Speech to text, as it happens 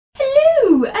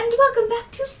Hello, and welcome back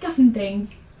to Stuffin'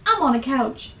 Things. I'm on a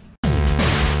couch.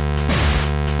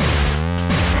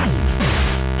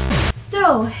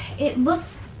 So, it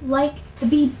looks like the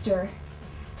Biebster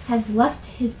has left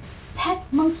his pet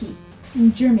monkey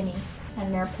in Germany at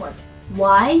an airport.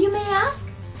 Why, you may ask?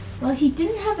 Well, he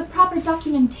didn't have the proper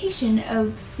documentation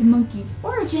of the monkey's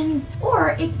origins or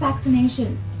its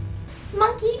vaccinations. The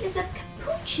monkey is a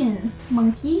capuchin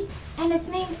monkey, and its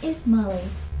name is Molly.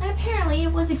 And apparently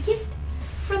it was a gift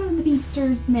from the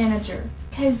Biebster's manager,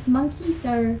 because monkeys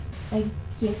are a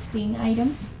gifting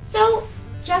item. So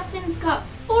Justin's got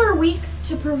 4 weeks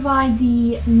to provide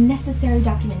the necessary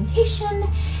documentation,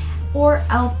 or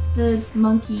else the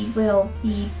monkey will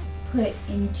be put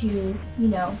into,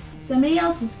 somebody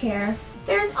else's care.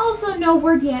 There's also no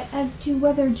word yet as to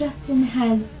whether Justin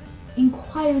has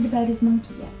inquired about his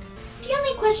monkey yet. The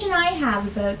only question I have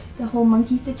about the whole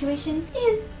monkey situation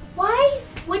is, why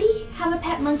would he have a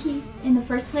pet monkey in the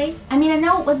first place? I mean, I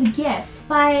know it was a gift,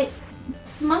 but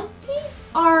monkeys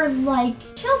are like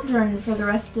children for the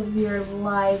rest of your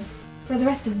lives, for the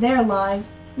rest of their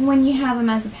lives, when you have them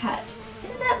as a pet.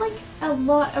 Isn't that like a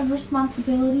lot of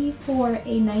responsibility for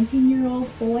a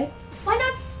 19-year-old boy? Why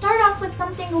not start off with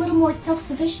something a little more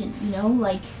self-sufficient,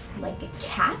 like a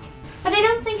cat? But I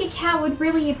don't think a cat would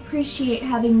really appreciate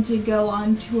having to go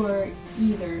on tour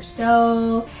either,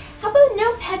 so how about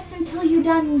no pets until you're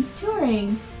done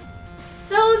touring?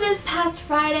 So this past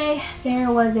Friday,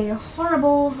 there was a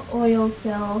horrible oil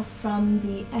spill from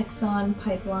the Exxon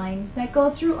pipelines that go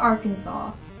through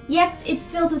Arkansas. Yes, it's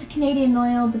filled with Canadian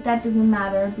oil, but that doesn't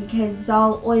matter because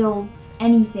all oil,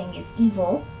 anything, is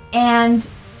evil. And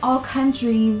all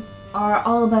countries are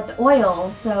all about the oil,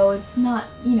 so it's not,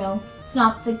 it's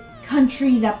not the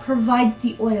country that provides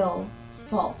the oil's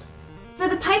fault. So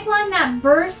the pipeline that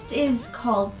burst is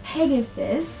called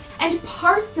Pegasus, and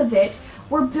parts of it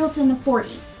were built in the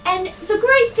 40s. And the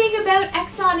great thing about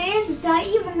Exxon is that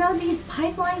even though these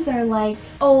pipelines are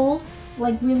old,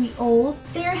 really old,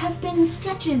 there have been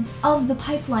stretches of the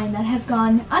pipeline that have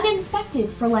gone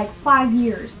uninspected for 5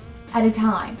 years at a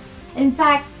time. In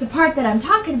fact, the part that I'm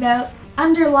talking about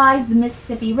underlies the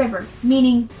Mississippi River,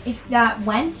 meaning if that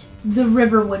went, the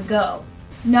river would go.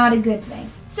 Not a good thing.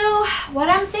 So what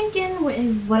I'm thinking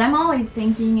is what I'm always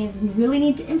thinking is we really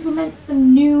need to implement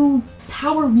some new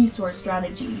power resource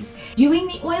strategies. Doing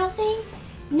the oil thing,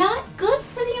 not good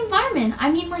for the environment.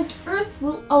 I mean, Earth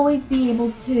will always be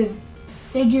able to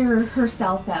figure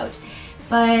herself out.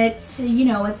 But,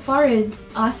 as far as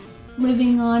us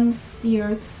living on the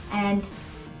Earth and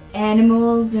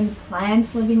animals and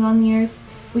plants living on the Earth,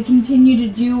 we continue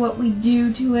to do what we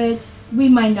do to it, we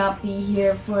might not be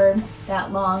here for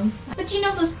that long. But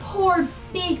those poor,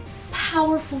 big,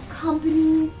 powerful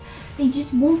companies, they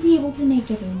just won't be able to make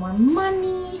any more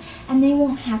money, and they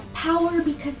won't have power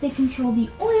because they control the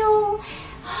oil.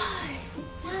 It's a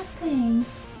sad thing.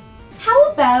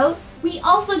 How about we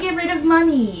also get rid of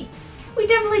money? We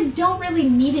definitely don't really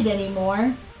need it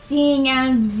anymore, seeing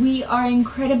as we are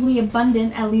incredibly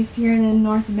abundant, at least here in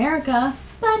North America.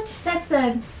 But that's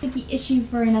a sticky issue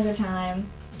for another time.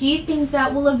 Do you think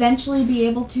that we'll eventually be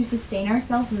able to sustain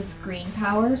ourselves with green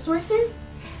power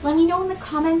sources? Let me know in the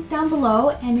comments down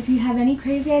below, and if you have any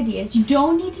crazy ideas, you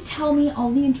don't need to tell me all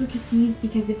the intricacies,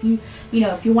 because if you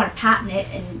want to patent it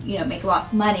and, make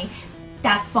lots of money,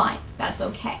 that's fine, that's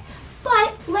okay.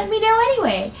 But let me know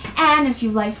anyway. And if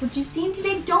you liked what you've seen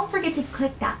today, don't forget to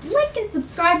click that like and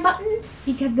subscribe button,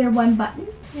 because they're one button.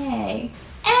 Hey.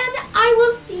 And I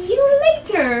will see you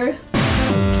later.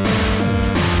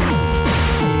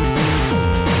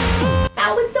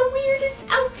 That was the weirdest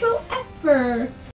outro ever.